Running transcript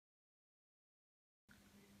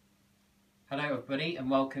Hello everybody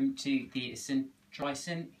and welcome to the Asynt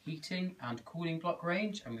DrySyn heating and cooling block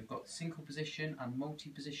range, and we've got single position and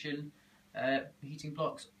multi-position heating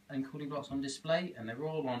blocks and cooling blocks on display, and they're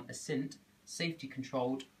all on Asynt safety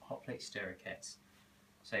controlled hot plate stirrer kits.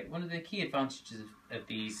 So one of the key advantages of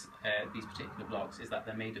these particular blocks is that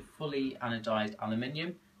they're made of fully anodised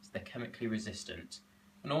aluminium, so they're chemically resistant,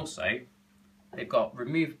 and also they've got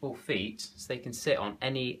removable feet, so they can sit on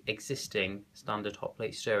any existing standard hot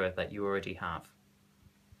plate stirrer that you already have.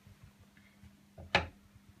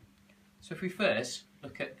 So if we first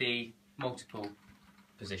look at the multiple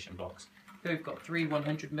position blocks, here we've got three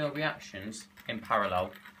 100mm reactions in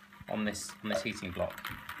parallel on this heating block.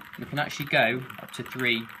 We can actually go up to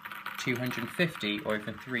three 250 or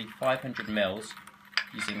even three 500mm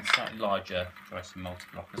using a slightly larger DrySyn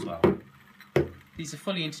multi-block as well. These are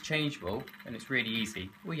fully interchangeable and it's really easy.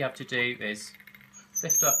 All you have to do is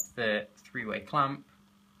lift up the three-way clamp.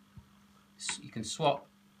 You can swap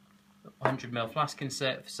a 100mm flask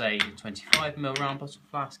insert for say a 25mm round bottle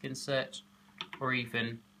flask insert, or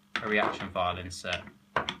even a reaction vial insert.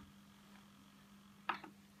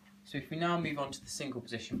 So if we now move on to the single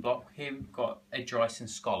position block, here we've got a DrySyn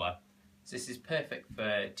Scholar. So this is perfect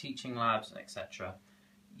for teaching labs, etc.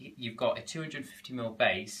 You've got a 250mm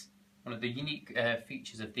base. One of the unique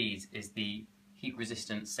features of these is the heat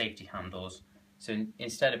resistant safety handles. So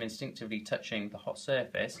instead of instinctively touching the hot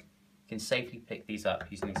surface, you can safely pick these up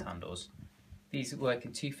using these handles. These work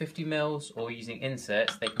in 250mm, or using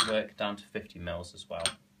inserts they can work down to 50mm as well.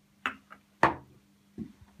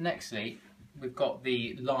 Nextly, we've got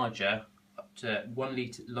the larger up to 1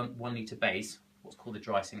 litre base, what's called the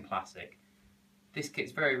DrySyn Classic. This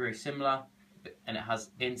kit's very similar, and it has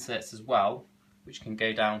inserts as well, which can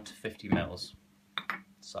go down to 50mm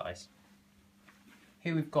size.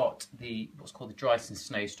 Here we've got what's called the DrySyn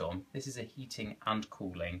Snowstorm. This is a heating and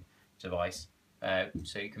cooling device,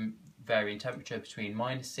 so you can vary in temperature between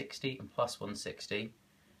 -60 and +160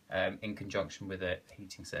 in conjunction with a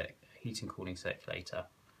heating cooling circulator.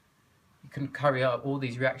 You can carry out all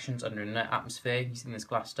these reactions under a net atmosphere using this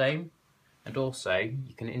glass dome, and also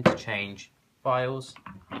you can interchange vials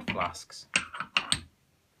and flasks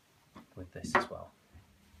with this as well.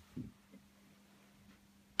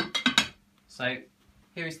 So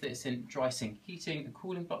here is the Asynt DrySyn heating and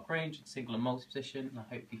cooling block range in single and multi position, and I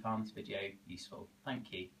hope you found this video useful.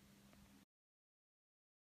 Thank you.